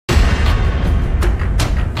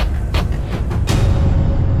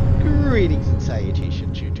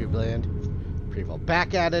Bland. Prevo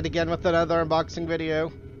back at it again with another unboxing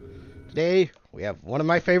video. Today, we have one of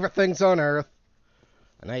my favorite things on earth.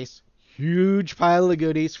 A nice, huge pile of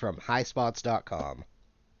goodies from Highspots.com.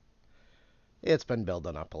 It's been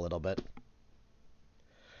building up a little bit.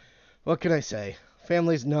 What can I say?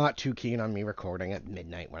 Family's not too keen on me recording at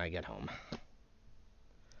midnight when I get home.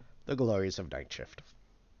 The glories of night shift.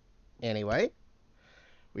 Anyway,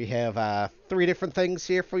 we have 3 different things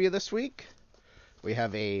here for you this week. We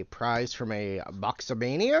have a prize from a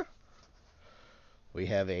Boxamania. We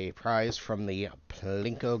have a prize from the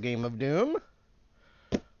Funko Game of Doom.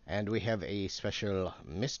 And we have a special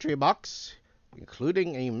mystery box,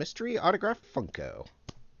 including a mystery autographed Funko.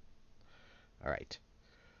 Alright.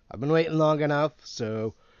 I've been waiting long enough,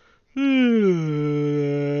 so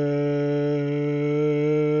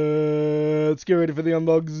let's get ready for the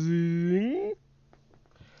unboxing.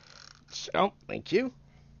 So, thank you.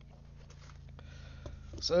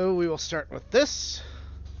 So, we will start with this.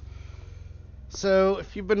 So,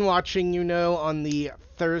 if you've been watching, you know on the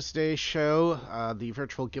Thursday show, the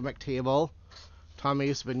virtual gimmick table,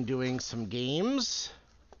 Tommy's been doing some games.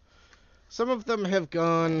 Some of them have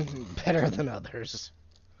gone better than others.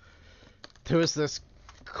 There was this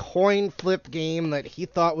coin flip game that he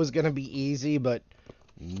thought was going to be easy, but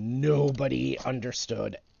nobody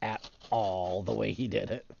understood at all the way he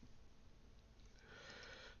did it.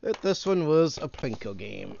 This one was a Funko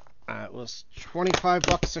game. It was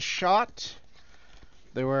 $25 a shot.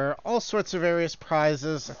 There were all sorts of various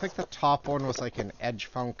prizes. I think the top one was like an Edge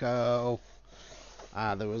Funko.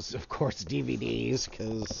 There was, of course, DVDs,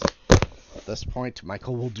 because at this point,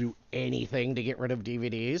 Michael will do anything to get rid of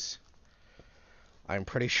DVDs. I'm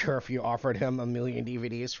pretty sure if you offered him 1 million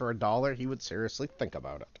DVDs for $1, he would seriously think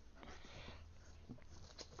about it.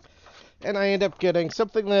 And I ended up getting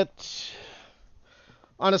something that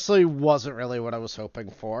honestly wasn't really what I was hoping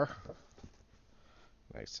for.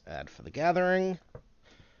 Nice ad for the Gathering.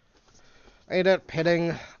 I ended up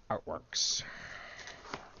hitting artworks.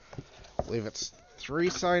 I believe it's 3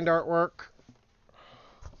 signed artwork.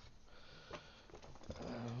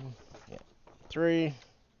 Yeah, 3.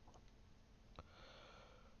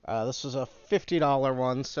 This was a $50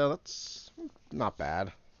 one, so that's not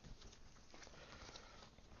bad.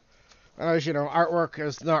 As you know, artwork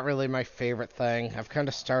is not really my favorite thing. I've kind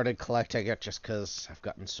of started collecting it just because I've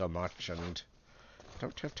gotten so much and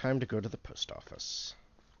don't have time to go to the post office.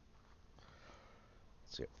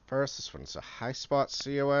 Let's see. First, this one's a Highspots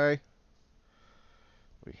COA.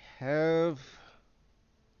 We have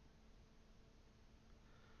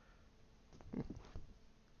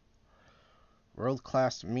World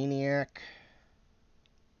Class Maniac.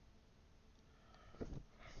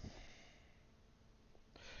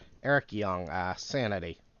 Eric Young,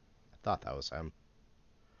 Sanity. I thought that was him.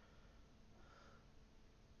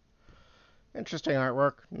 Interesting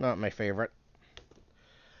artwork. Not my favorite.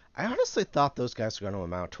 I honestly thought those guys were going to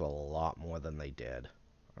amount to a lot more than they did.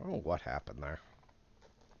 I don't know what happened there.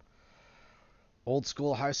 Old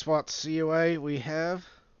school Highspots COA we have.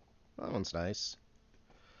 That one's nice.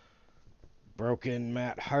 Broken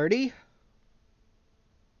Matt Hardy.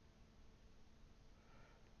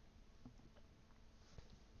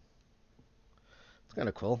 It's kind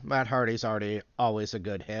of cool. Matt Hardy's always a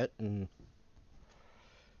good hit, and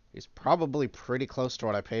he's probably pretty close to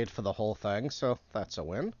what I paid for the whole thing, so that's a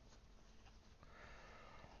win.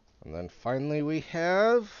 And then finally we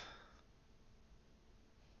have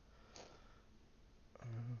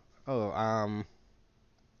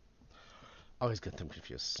always get them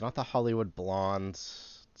confused. It's not the Hollywood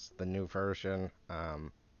Blondes. It's the new version.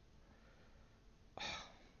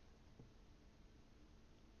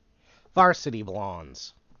 Varsity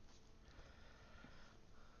Blondes.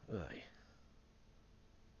 Ugh.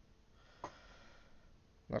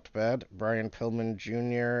 Not bad. Brian Pillman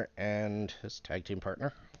Jr. and his tag team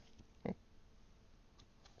partner. I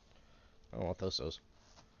don't know what this is.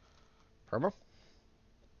 Promo.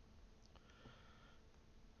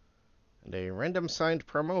 And a random signed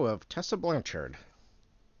promo of Tessa Blanchard.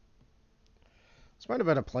 This might have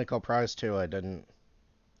been a Funko prize too. I don't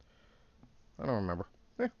remember.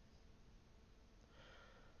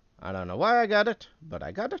 I don't know why I got it, but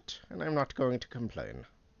I got it, and I'm not going to complain.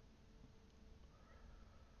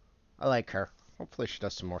 I like her. Hopefully she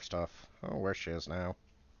does some more stuff. Oh, where she is now.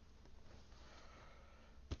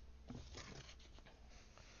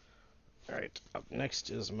 Alright, up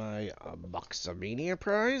next is my Boxamania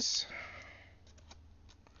prize.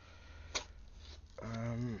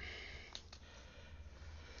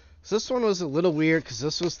 So this one was a little weird because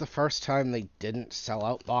this was the first time they didn't sell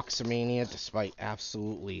out Boxamania despite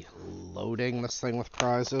absolutely loading this thing with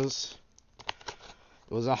prizes.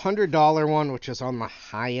 It was a $100 one, which is on the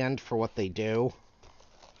high end for what they do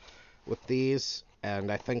with these.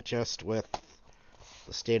 And I think just with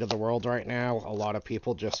the state of the world right now, a lot of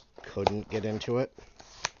people just couldn't get into it.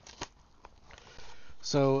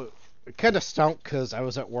 So it kind of stunk because I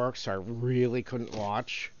was at work, so I really couldn't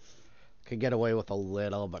watch. Could get away with a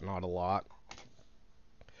little, but not a lot.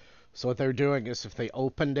 So what they're doing is if they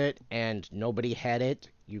opened it and nobody had it,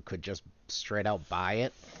 you could just straight out buy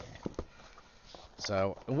it.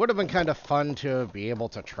 So it would have been kind of fun to be able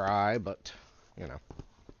to try, but, you know,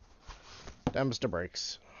 them's the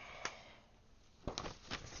breaks.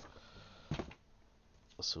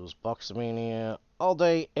 This was Boxamania all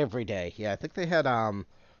day, every day. Yeah, I think they had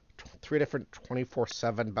 3 different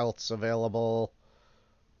 24/7 belts available.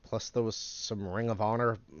 Plus there was some Ring of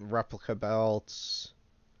Honor replica belts.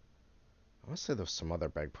 I want to say there was some other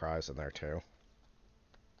big prize in there too.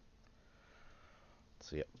 Let's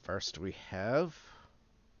see, first we have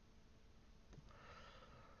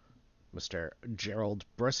Mr. Gerald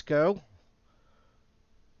Briscoe,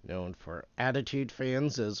 known for Attitude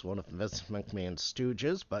fans as one of Vince McMahon's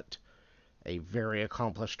stooges, but a very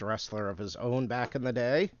accomplished wrestler of his own back in the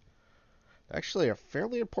day. Actually, a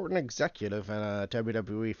fairly important executive in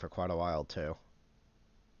WWE for quite a while, too.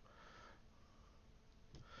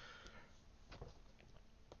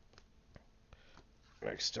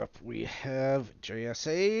 Next up, we have J.S.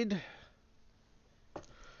 Aid.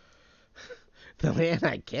 The man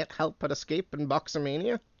I can't help but escape in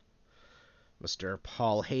Boxamania. Mr.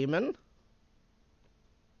 Paul Heyman.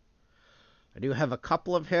 I do have a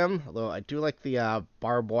couple of him, although I do like the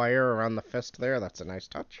barbed wire around the fist there. That's a nice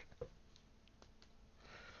touch.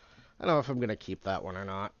 I don't know if I'm going to keep that one or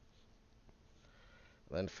not.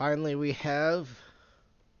 Then finally we have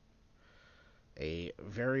a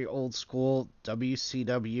very old school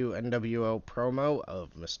WCW NWO promo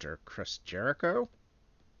of Mr. Chris Jericho.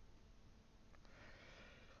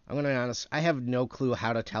 I'm going to be honest, I have no clue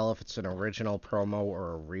how to tell if it's an original promo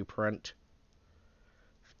or a reprint.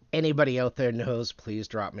 If anybody out there knows, please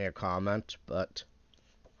drop me a comment, but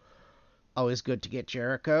always good to get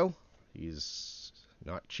Jericho. He's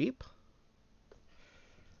not cheap.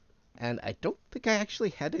 And I don't think I actually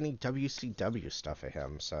had any WCW stuff of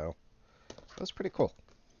him, so that was pretty cool.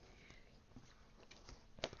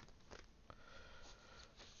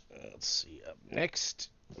 Let's see, up next,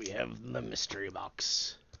 we have the mystery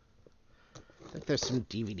box. I think there's some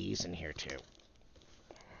DVDs in here, too.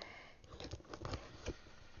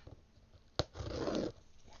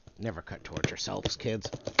 Never cut towards yourselves, kids.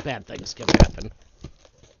 Bad things can happen.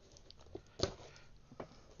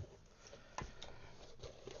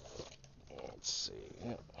 Let's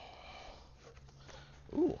see.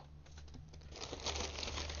 Ooh.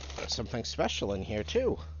 There's something special in here,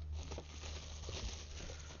 too.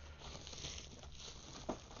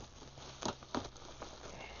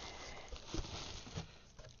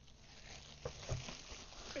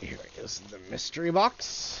 Here is the mystery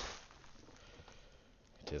box.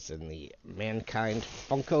 It is in the Mankind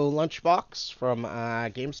Funko Lunchbox from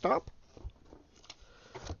GameStop.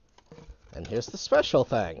 And here's the special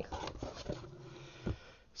thing.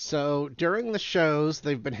 So, during the shows,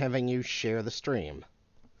 they've been having you share the stream.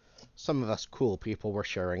 Some of us cool people were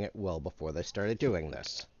sharing it well before they started doing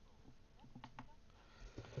this.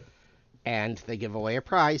 And they give away a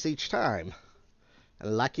prize each time.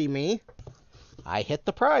 And lucky me, I hit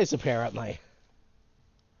the prize, apparently.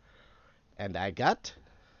 And I got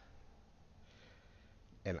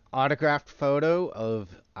an autographed photo of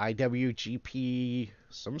IWGP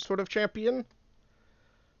some sort of champion,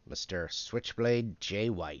 Mr. Switchblade Jay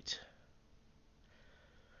White.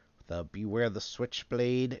 The Beware the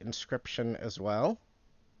Switchblade inscription as well.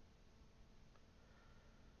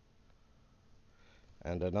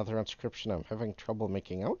 And another inscription I'm having trouble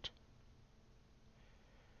making out.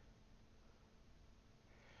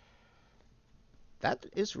 That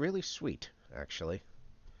is really sweet, actually.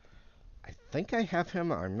 I think I have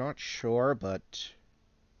him, I'm not sure, but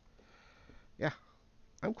yeah,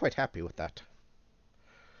 I'm quite happy with that.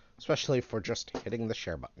 Especially for just hitting the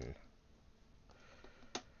share button.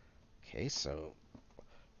 Okay, so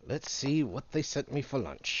let's see what they sent me for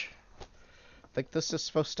lunch. I think this is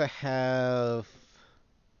supposed to have,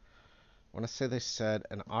 I want to say they said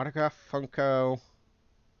an autographed Funko,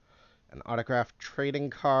 an autographed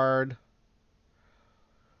trading card,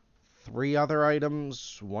 3 other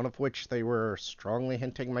items, one of which they were strongly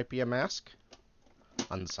hinting might be a mask.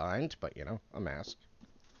 Unsigned, but you know, a mask.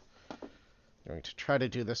 I'm going to try to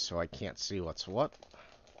do this so I can't see what's what.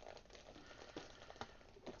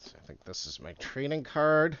 So I think this is my trading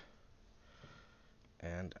card.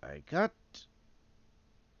 And I got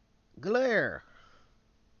Glare.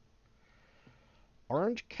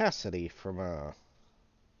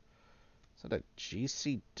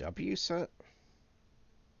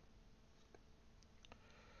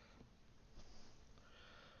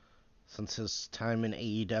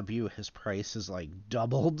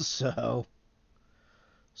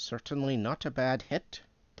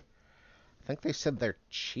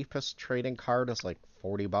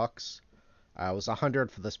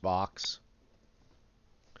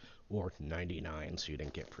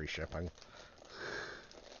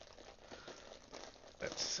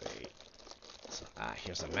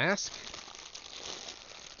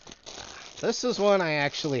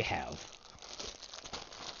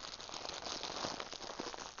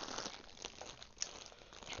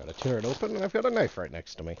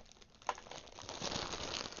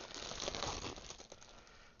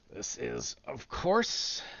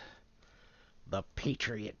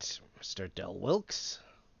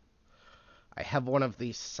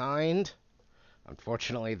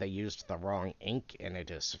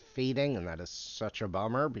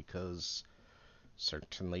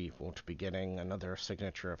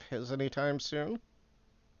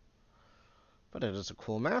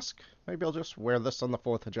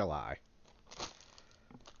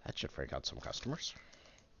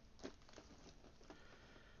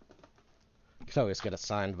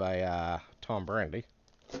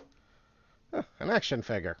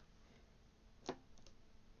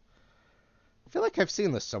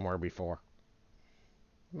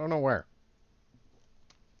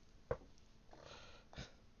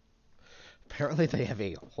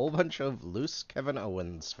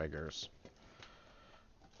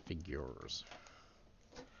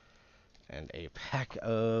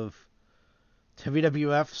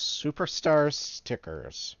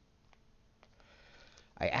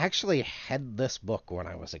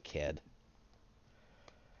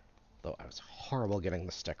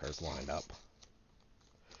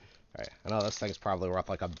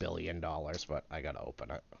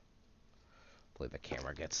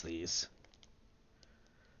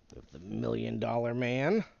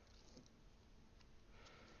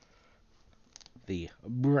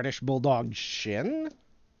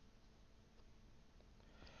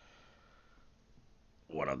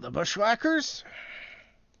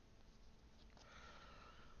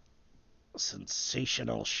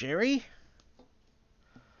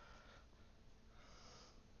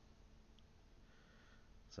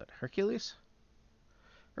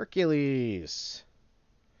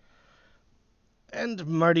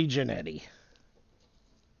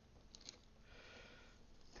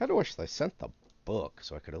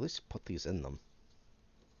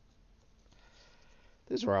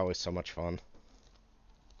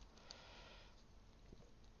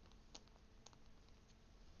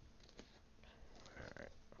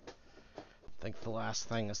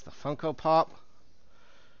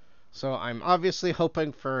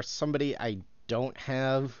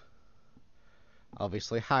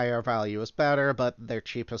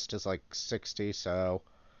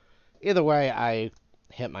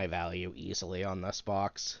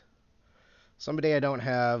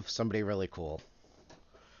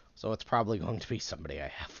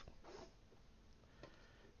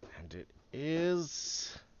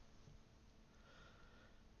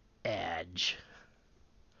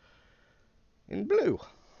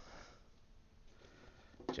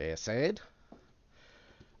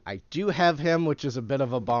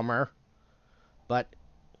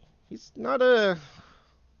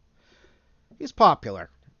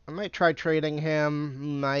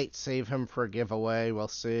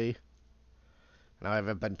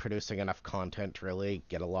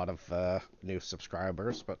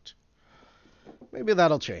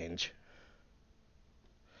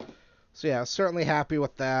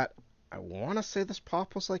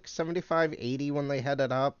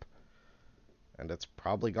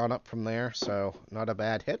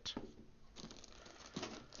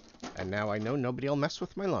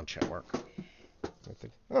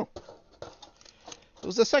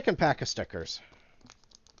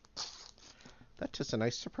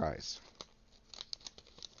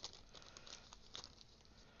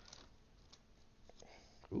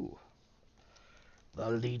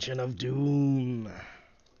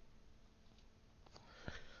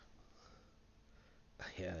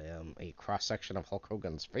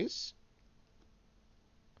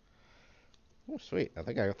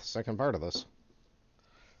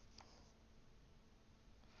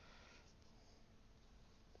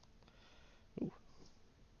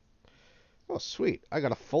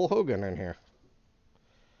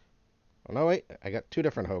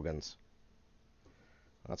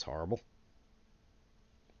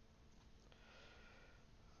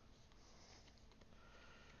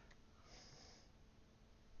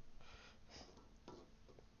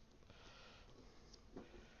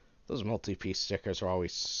 Those multi-piece stickers are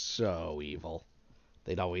always so evil.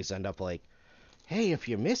 They'd always end up like, hey, if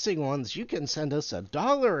you're missing ones, you can send us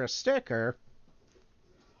 $1 a sticker.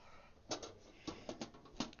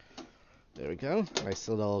 There we go. Nice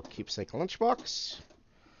little keepsake lunchbox.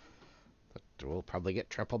 That will probably get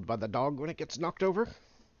trampled by the dog when it gets knocked over.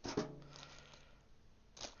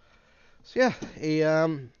 So yeah,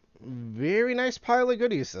 a very nice pile of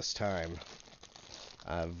goodies this time.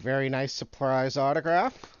 A very nice surprise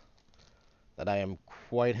autograph that I am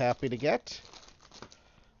quite happy to get.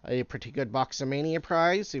 A pretty good Boxamania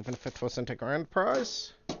prize, even if it wasn't a grand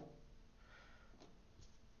prize.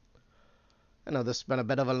 I know this has been a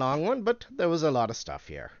bit of a long one, but there was a lot of stuff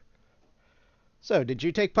here. So, did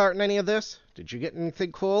you take part in any of this? Did you get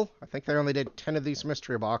anything cool? I think they only did 10 of these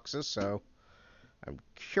mystery boxes, so I'm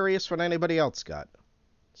curious what anybody else got.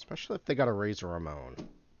 Especially if they got a Razor Ramon.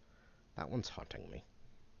 That one's haunting me.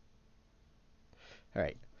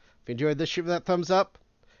 Alright, if you enjoyed this, give that thumbs up.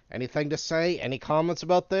 Anything to say? Any comments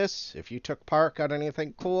about this? If you took part, got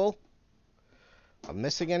anything cool? I'm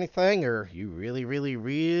missing anything, or you really, really,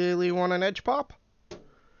 really want an Edge Pop?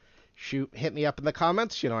 Shoot, hit me up in the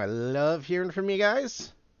comments. You know I love hearing from you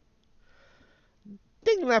guys.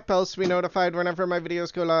 Ding that bell to be notified whenever my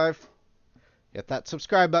videos go live. Hit that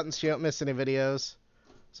subscribe button so you don't miss any videos.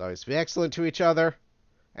 As always, be excellent to each other.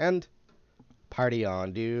 And party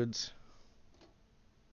on, dudes.